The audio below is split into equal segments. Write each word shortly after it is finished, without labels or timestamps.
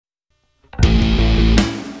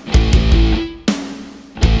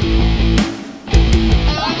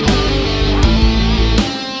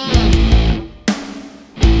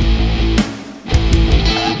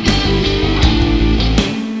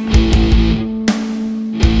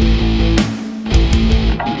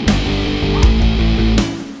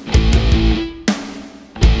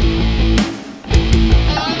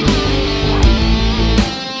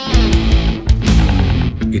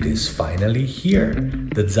finally here,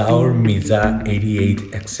 the Zaor Miza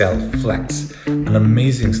 88XL Flex, an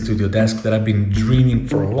amazing studio desk that I've been dreaming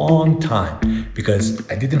for a long time because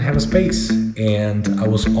I didn't have a space and I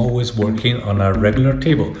was always working on a regular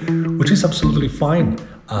table, which is absolutely fine.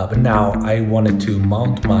 But now I wanted to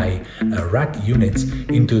mount my rack units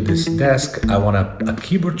into this desk. I want a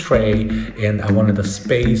keyboard tray and I wanted a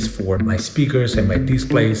space for my speakers and my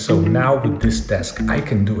displays. So now with this desk, I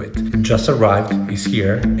can do it. It just arrived, it's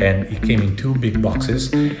here, and it came in 2 big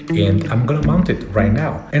boxes and I'm gonna mount it right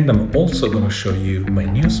now. And I'm also gonna show you my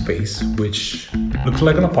new space, which looks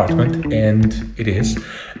like an apartment, and it is,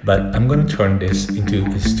 but I'm gonna turn this into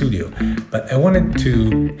a studio. But I wanted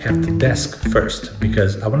to have the desk first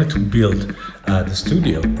because I wanted to build the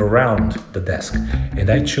studio around the desk, and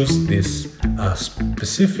I chose this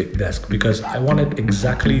specific desk because I wanted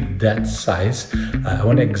exactly that size. I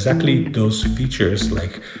wanted exactly those features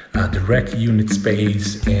like the rack unit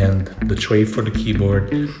space and the tray for the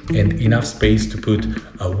keyboard and enough space to put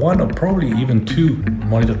 1 or probably even 2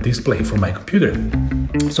 monitor display for my computer.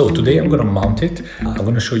 So today I'm gonna mount it. I'm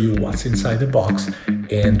gonna show you what's inside the box,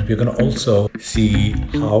 and we're gonna also see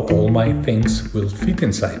how all my things will fit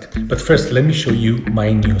inside. But first, let me show you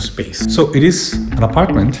my new space. So it is an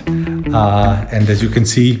apartment, and as you can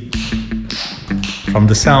see from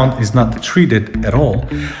the sound, it's not treated at all.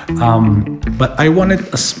 But I wanted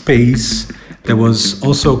a space that was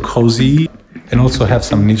also cozy and also have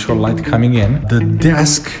some natural light coming in. The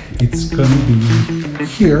desk, it's gonna be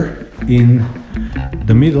here in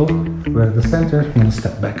the middle, where the center. I'm gonna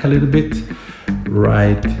step back a little bit,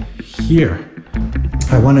 right here.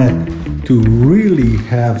 I wanted to really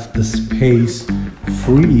have the space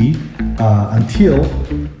free until,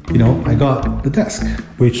 you know, I got the desk,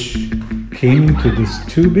 which came into these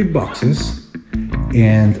 2 big boxes,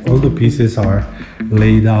 and all the pieces are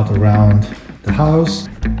laid out around the house.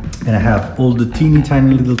 And I have all the teeny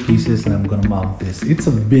tiny little pieces, and I'm gonna mount this. It's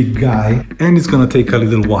a big guy and it's gonna take a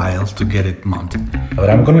little while to get it mounted.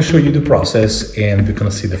 But I'm gonna show you the process and we're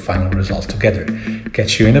gonna see the final result together.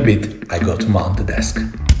 Catch you in a bit. I go to mount the desk.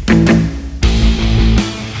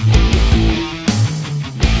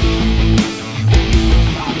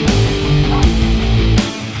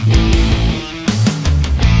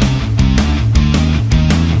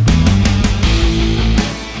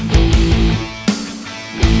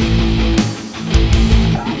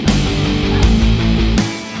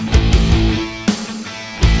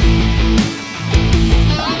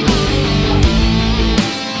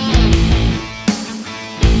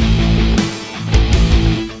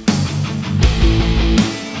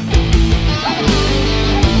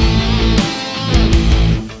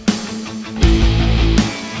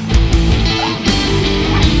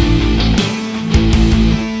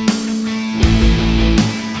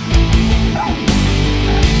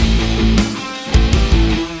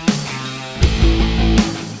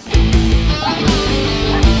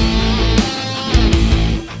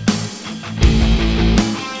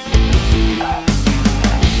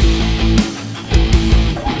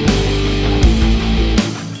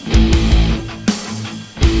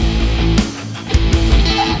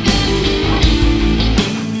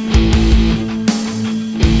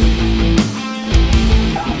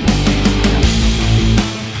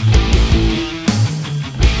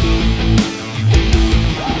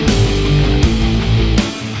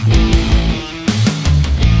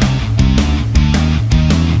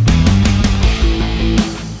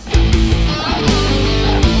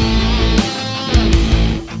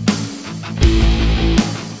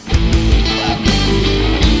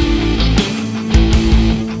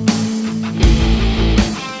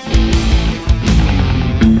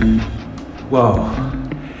 Wow,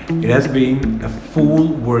 it has been a full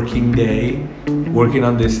working day working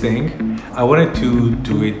on this thing. I wanted to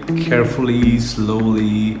do it carefully,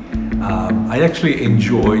 slowly. I actually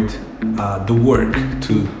enjoyed the work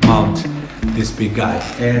to mount this big guy,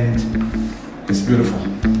 and it's beautiful.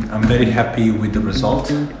 I'm very happy with the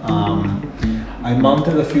result. I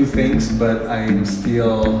mounted a few things, but I'm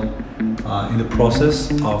still in the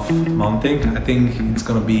process of mounting. I think it's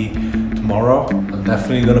gonna be tomorrow. I'm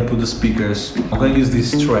definitely gonna put the speakers. I'm gonna use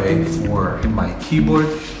this tray for my keyboard.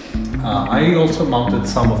 I also mounted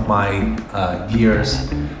some of my gears,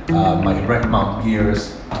 my rack mount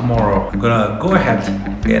gears. Tomorrow I'm gonna go ahead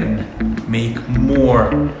and make more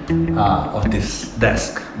of this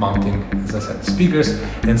desk mounting, as I said, speakers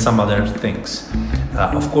and some other things.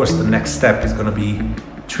 Of course, the next step is gonna be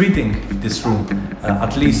treating this room.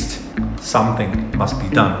 At least something must be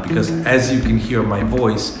done, because as you can hear, my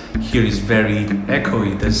voice here is very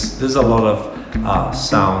echoey. There's a lot of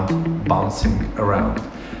sound bouncing around.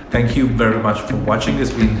 Thank you very much for watching.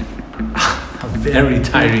 It's been a very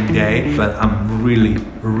tiring day, but I'm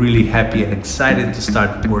really happy and excited to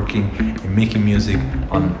start working and making music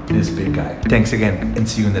on this big guy. Thanks again, and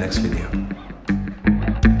see you in the next video.